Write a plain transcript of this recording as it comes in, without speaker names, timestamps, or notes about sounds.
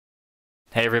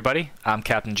Hey everybody, I'm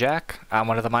Captain Jack. I'm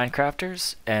one of the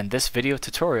Minecrafters, and this video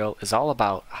tutorial is all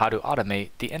about how to automate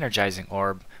the Energizing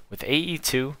Orb with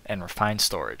AE2 and Refined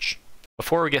Storage.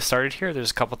 Before we get started here,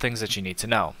 there's a couple things that you need to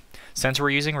know. Since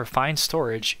we're using Refined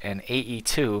Storage and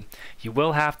AE2, you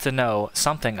will have to know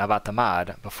something about the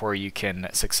mod before you can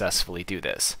successfully do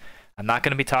this. I'm not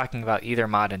going to be talking about either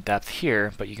mod in depth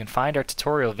here, but you can find our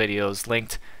tutorial videos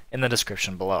linked in the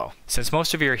description below. Since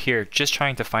most of you are here just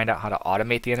trying to find out how to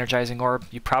automate the Energizing Orb,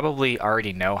 you probably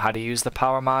already know how to use the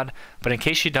Powah mod, but in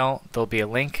case you don't, there'll be a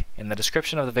link in the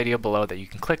description of the video below that you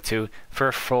can click to for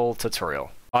a full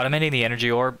tutorial. Automating the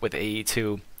Energy Orb with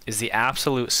AE2 is the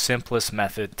absolute simplest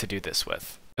method to do this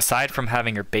with. Aside from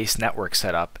having your base network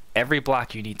set up, every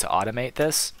block you need to automate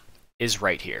this is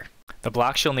right here. The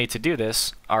blocks you'll need to do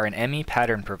this are an ME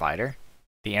pattern provider,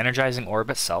 the Energizing Orb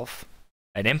itself,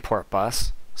 an import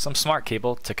bus, some smart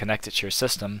cable to connect it to your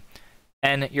system,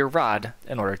 and your rod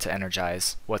in order to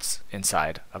energize what's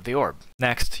inside of the orb.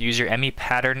 Next, use your ME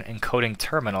pattern encoding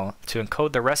terminal to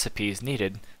encode the recipes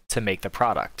needed to make the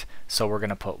product. So we're going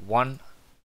to put 1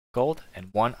 gold and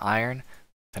 1 iron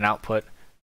with an output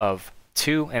of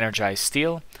 2 energized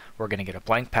steel. We're going to get a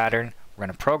blank pattern. We're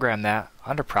going to program that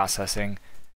under processing,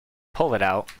 pull it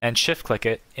out, and shift click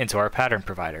it into our pattern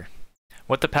provider.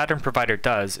 What the pattern provider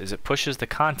does is it pushes the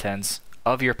contents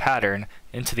of your pattern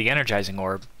into the Energizing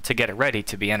Orb to get it ready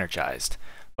to be energized.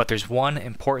 But there's one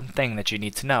important thing that you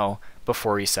need to know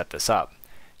before you set this up.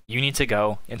 You need to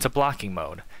go into blocking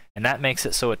mode, and that makes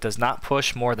it so it does not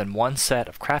push more than one set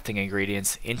of crafting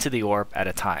ingredients into the orb at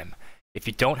a time. If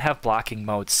you don't have blocking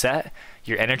mode set,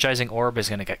 your Energizing Orb is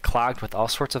going to get clogged with all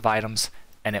sorts of items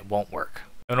and it won't work.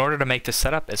 In order to make this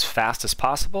setup as fast as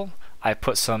possible, I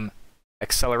put some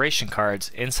acceleration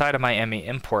cards inside of my ME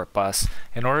import bus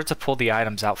in order to pull the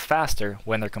items out faster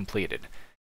when they're completed.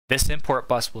 This import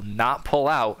bus will not pull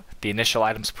out the initial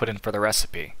items put in for the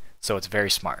recipe, so it's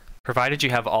very smart. Provided you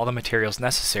have all the materials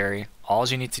necessary, all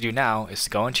you need to do now is to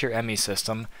go into your ME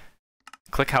system,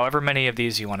 click however many of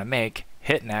these you want to make,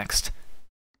 hit next,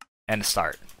 and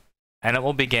start. And it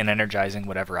will begin energizing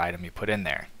whatever item you put in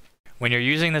there. When you're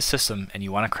using this system and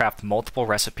you want to craft multiple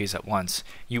recipes at once,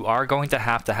 you are going to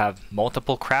have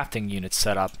multiple crafting units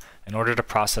set up in order to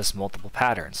process multiple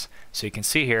patterns. So you can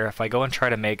see here, if I go and try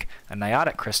to make a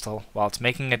niotic crystal while it's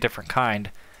making a different kind,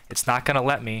 it's not going to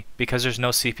let me because there's no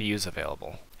CPUs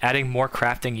available. Adding more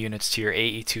crafting units to your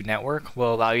AE2 network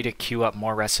will allow you to queue up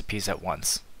more recipes at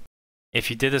once.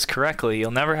 If you did this correctly, you'll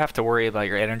never have to worry about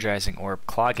your Energizing Orb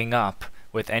clogging up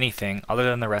with anything other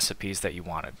than the recipes that you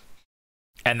wanted.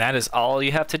 And that is all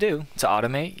you have to do to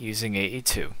automate using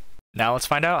AE2. Now let's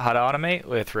find out how to automate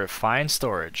with Refined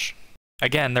Storage.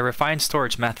 Again, the Refined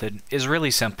Storage method is really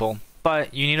simple,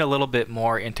 but you need a little bit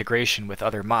more integration with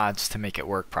other mods to make it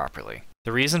work properly.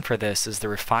 The reason for this is the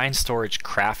Refined Storage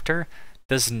Crafter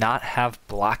does not have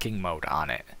blocking mode on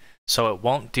it, so it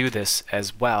won't do this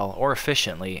as well or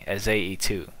efficiently as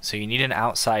AE2, so you need an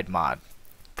outside mod.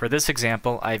 For this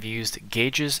example, I've used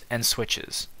gauges and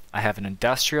switches. I have an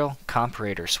industrial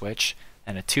comparator switch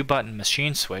and a 2-button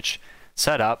machine switch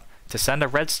set up to send a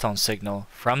redstone signal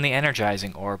from the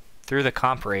Energizing Orb through the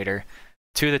comparator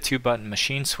to the 2-button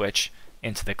machine switch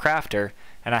into the crafter,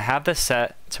 and I have this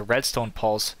set to redstone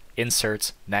pulse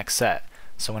inserts next set.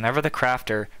 So whenever the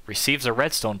crafter receives a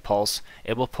redstone pulse,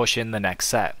 it will push in the next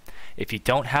set. If you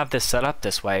don't have this set up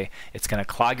this way, it's going to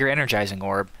clog your Energizing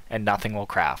Orb and nothing will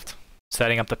craft.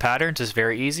 Setting up the patterns is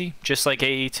very easy. Just like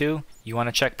AE2, you want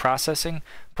to check processing,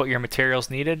 put your materials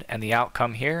needed and the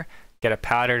outcome here, get a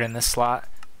pattern in this slot,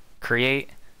 create,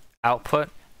 output,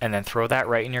 and then throw that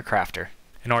right in your crafter.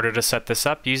 In order to set this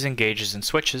up using gauges and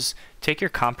switches, take your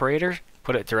comparator,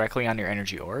 put it directly on your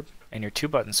Energy Orb, and your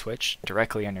 2-button switch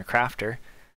directly on your crafter.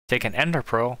 Take an Ender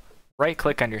Pearl,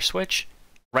 right-click on your switch,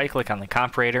 right-click on the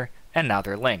comparator, and now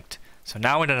they're linked. So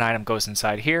now when an item goes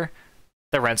inside here,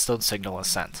 the redstone signal is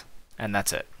sent. And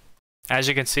that's it. As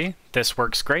you can see, this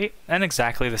works great and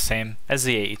exactly the same as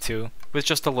the AE2 with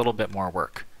just a little bit more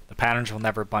work. The patterns will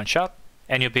never bunch up,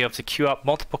 and you'll be able to queue up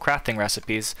multiple crafting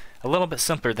recipes a little bit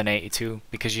simpler than AE2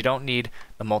 because you don't need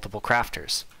the multiple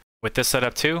crafters. With this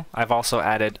setup too, I've also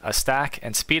added a stack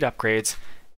and speed upgrades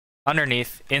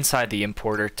underneath inside the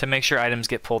importer to make sure items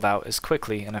get pulled out as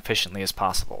quickly and efficiently as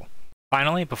possible.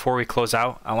 Finally, before we close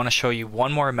out, I want to show you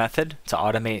one more method to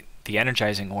automate the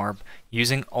Energizing Orb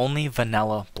using only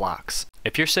vanilla blocks.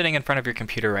 If you're sitting in front of your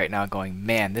computer right now going,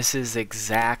 man, this is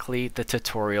exactly the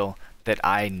tutorial that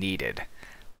I needed,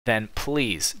 then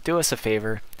please do us a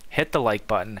favor, hit the like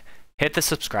button, hit the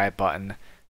subscribe button.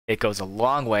 It goes a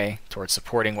long way towards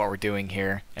supporting what we're doing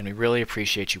here, and we really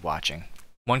appreciate you watching.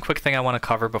 One quick thing I want to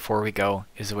cover before we go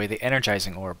is the way the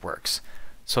Energizing Orb works.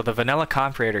 So the vanilla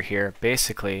comparator here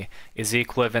basically is the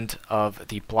equivalent of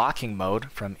the blocking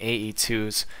mode from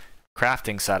AE2's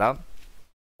crafting setup,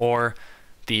 or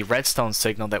the redstone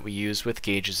signal that we use with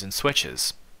gauges and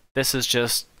switches. This is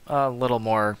just a little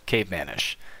more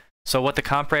cavemanish. So what the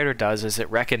comparator does is it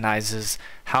recognizes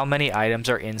how many items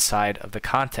are inside of the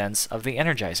contents of the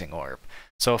Energizing Orb.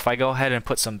 So if I go ahead and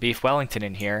put some beef Wellington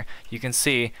in here, you can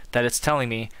see that it's telling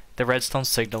me the redstone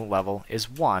signal level is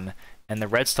 1, and the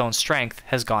redstone strength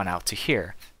has gone out to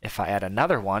here. If I add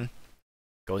another one,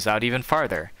 it goes out even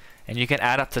farther. And you can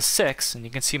add up to 6, and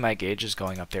you can see my gauge is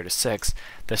going up there to 6.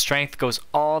 The strength goes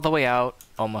all the way out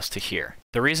almost to here.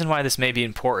 The reason why this may be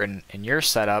important in your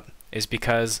setup is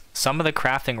because some of the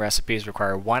crafting recipes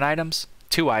require 1 items,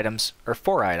 2 items, or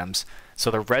 4 items, so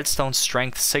the redstone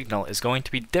strength signal is going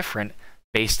to be different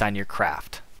based on your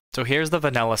craft. So here's the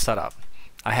vanilla setup.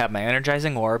 I have my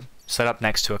Energizing Orb set up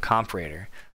next to a comparator.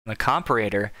 The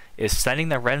comparator is sending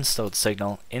the redstone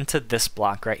signal into this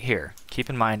block right here. Keep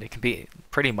in mind it can be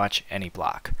pretty much any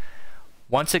block.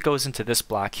 Once it goes into this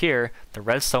block here, the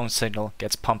redstone signal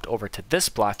gets pumped over to this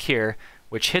block here,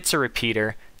 which hits a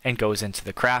repeater and goes into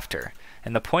the crafter.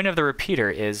 And the point of the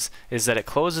repeater is that it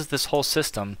closes this whole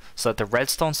system so that the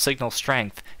redstone signal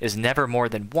strength is never more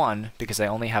than 1, because I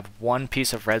only have 1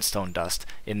 piece of redstone dust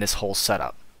in this whole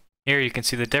setup. Here you can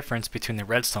see the difference between the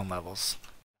redstone levels.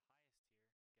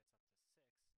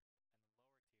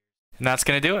 And that's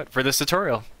going to do it for this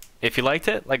tutorial. If you liked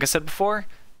it, like I said before,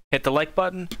 hit the like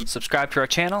button, subscribe to our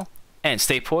channel, and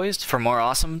stay poised for more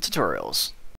awesome tutorials.